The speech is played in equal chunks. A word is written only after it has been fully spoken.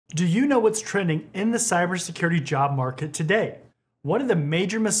Do you know what's trending in the cybersecurity job market today? One of the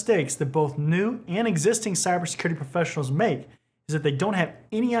major mistakes that both new and existing cybersecurity professionals make is that they don't have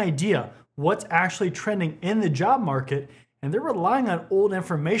any idea what's actually trending in the job market, and they're relying on old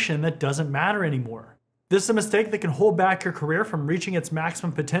information that doesn't matter anymore. This is a mistake that can hold back your career from reaching its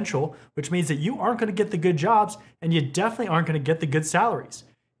maximum potential, which means that you aren't going to get the good jobs and you definitely aren't going to get the good salaries.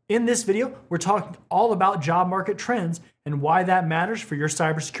 In this video, we're talking all about job market trends and why that matters for your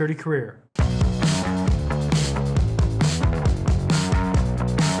cybersecurity career.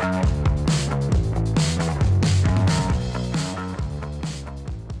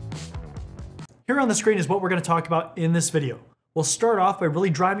 Here on the screen is what we're going to talk about in this video. We'll start off by really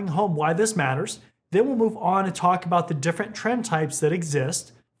driving home why this matters. Then we'll move on and talk about the different trend types that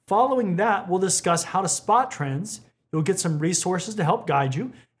exist. Following that, we'll discuss how to spot trends. You'll get some resources to help guide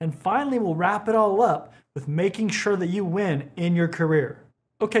you. And finally, we'll wrap it all up with making sure that you win in your career.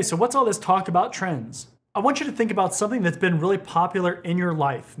 Okay, so what's all this talk about trends? I want you to think about something that's been really popular in your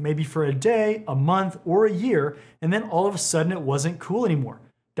life, maybe for a day, a month, or a year, and then all of a sudden it wasn't cool anymore.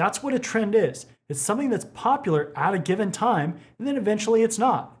 That's what a trend is. It's something that's popular at a given time, and then eventually it's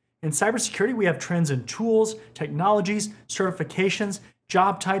not. In cybersecurity, we have trends in tools, technologies, certifications,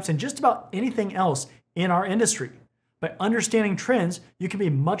 job types, and just about anything else in our industry. By understanding trends, you can be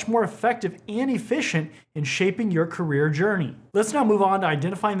much more effective and efficient in shaping your career journey. Let's now move on to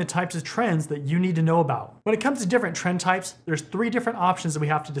identifying the types of trends that you need to know about. When it comes to different trend types, there's three different options that we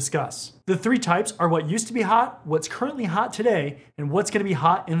have to discuss. The three types are what used to be hot, what's currently hot today, and what's going to be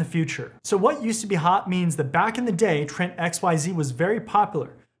hot in the future. So what used to be hot means that back in the day, trend XYZ was very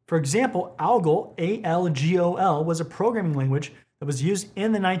popular. For example, ALGOL, A-L-G-O-L, was a programming language that was used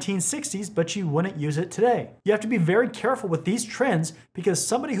in the 1960s, but you wouldn't use it today. You have to be very careful with these trends because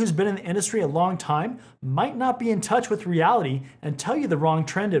somebody who's been in the industry a long time might not be in touch with reality and tell you the wrong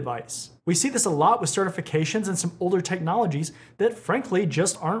trend advice. We see this a lot with certifications and some older technologies that frankly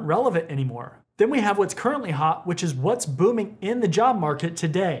just aren't relevant anymore. Then we have what's currently hot, which is what's booming in the job market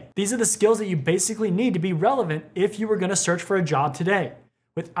today. These are the skills that you basically need to be relevant if you were going to search for a job today.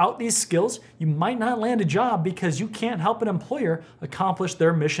 Without these skills, you might not land a job because you can't help an employer accomplish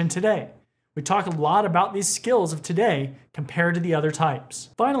their mission today. We talk a lot about these skills of today compared to the other types.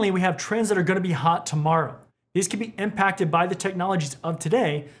 Finally, we have trends that are going to be hot tomorrow. These can be impacted by the technologies of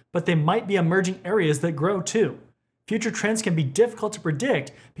today, but they might be emerging areas that grow too. Future trends can be difficult to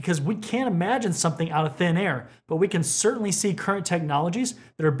predict because we can't imagine something out of thin air, but we can certainly see current technologies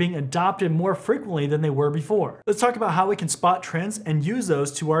that are being adopted more frequently than they were before. Let's talk about how we can spot trends and use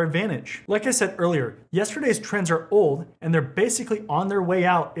those to our advantage. Like I said earlier, yesterday's trends are old and they're basically on their way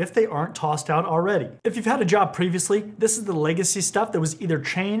out if they aren't tossed out already. If you've had a job previously, this is the legacy stuff that was either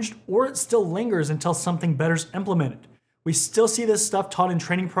changed or it still lingers until something better is implemented. We still see this stuff taught in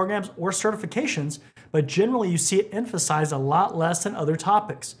training programs or certifications, but generally you see it emphasized a lot less than other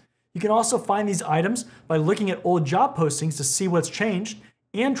topics. You can also find these items by looking at old job postings to see what's changed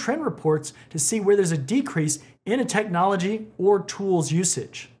and trend reports to see where there's a decrease in a technology or tools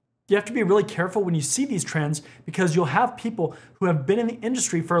usage. You have to be really careful when you see these trends because you'll have people who have been in the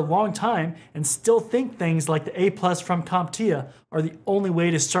industry for a long time and still think things like the A+ from CompTIA are the only way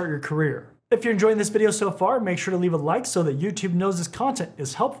to start your career. If you're enjoying this video so far, make sure to leave a like so that YouTube knows this content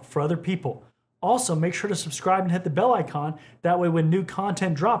is helpful for other people. Also, make sure to subscribe and hit the bell icon. That way when new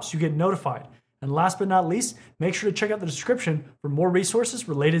content drops, you get notified. And last but not least, make sure to check out the description for more resources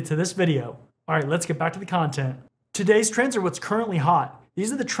related to this video. All right, let's get back to the content. Today's trends are what's currently hot.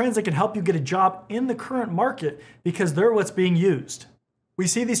 These are the trends that can help you get a job in the current market because they're what's being used. We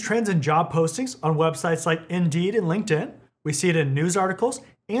see these trends in job postings on websites like Indeed and LinkedIn. We see it in news articles,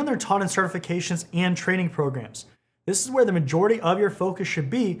 and they're taught in certifications and training programs. This is where the majority of your focus should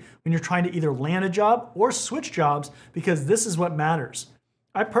be when you're trying to either land a job or switch jobs because this is what matters.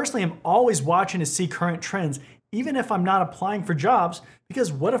 I personally am always watching to see current trends, even if I'm not applying for jobs,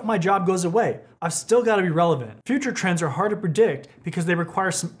 because what if my job goes away? I've still got to be relevant. Future trends are hard to predict because they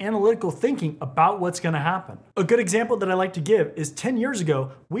require some analytical thinking about what's going to happen. A good example that I like to give is 10 years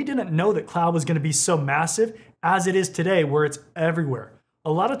ago, we didn't know that cloud was going to be so massive as it is today where it's everywhere.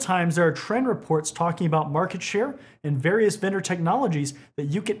 A lot of times there are trend reports talking about market share and various vendor technologies that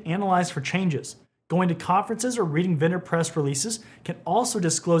you can analyze for changes. Going to conferences or reading vendor press releases can also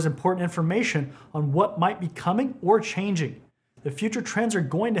disclose important information on what might be coming or changing. The future trends are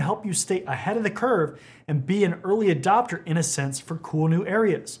going to help you stay ahead of the curve and be an early adopter in a sense for cool new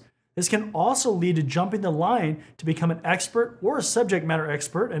areas. This can also lead to jumping the line to become an expert or a subject matter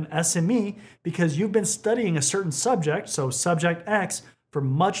expert, an SME, because you've been studying a certain subject, so subject X, for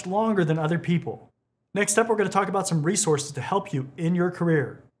much longer than other people. Next up, we're going to talk about some resources to help you in your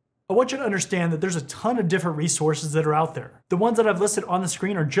career. I want you to understand that there's a ton of different resources that are out there. The ones that I've listed on the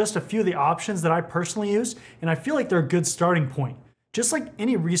screen are just a few of the options that I personally use, and I feel like they're a good starting point. Just like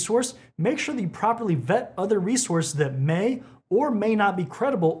any resource, make sure that you properly vet other resources that may or may not be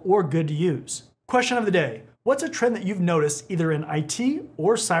credible or good to use. Question of the day: what's a trend that you've noticed either in IT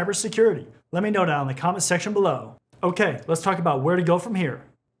or cybersecurity? Let me know down in the comment section below. Okay, let's talk about where to go from here.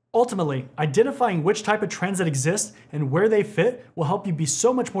 Ultimately, identifying which type of trends that exist and where they fit will help you be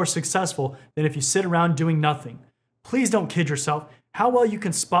so much more successful than if you sit around doing nothing. Please don't kid yourself. How well you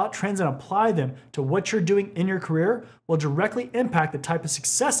can spot trends and apply them to what you're doing in your career will directly impact the type of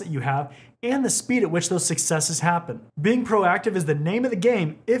success that you have and the speed at which those successes happen. Being proactive is the name of the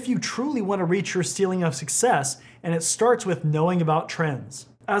game if you truly want to reach your ceiling of success, and it starts with knowing about trends.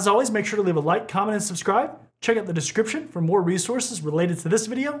 As always, make sure to leave a like, comment, and subscribe. Check out the description for more resources related to this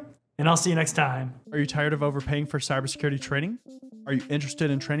video, and I'll see you next time. Are you tired of overpaying for cybersecurity training? Are you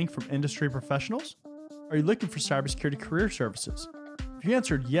interested in training from industry professionals? Are you looking for cybersecurity career services? If you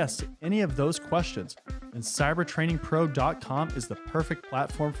answered yes to any of those questions, then cybertrainingpro.com is the perfect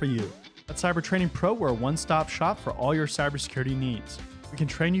platform for you. At Cybertraining Pro, we're a one-stop shop for all your cybersecurity needs. We can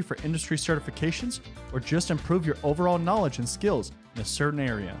train you for industry certifications or just improve your overall knowledge and skills in a certain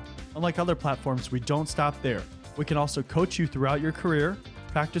area. Unlike other platforms, we don't stop there. We can also coach you throughout your career,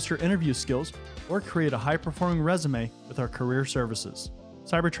 practice your interview skills, or create a high-performing resume with our career services.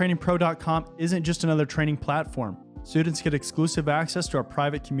 Cybertrainingpro.com isn't just another training platform. Students get exclusive access to our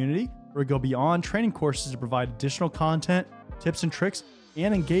private community where we go beyond training courses to provide additional content, tips and tricks,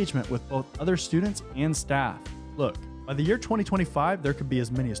 and engagement with both other students and staff. Look, by the year 2025, there could be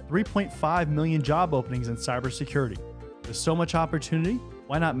as many as 3.5 million job openings in cybersecurity. With so much opportunity,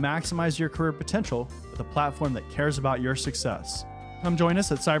 why not maximize your career potential with a platform that cares about your success? Come join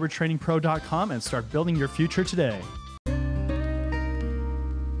us at cybertrainingpro.com and start building your future today.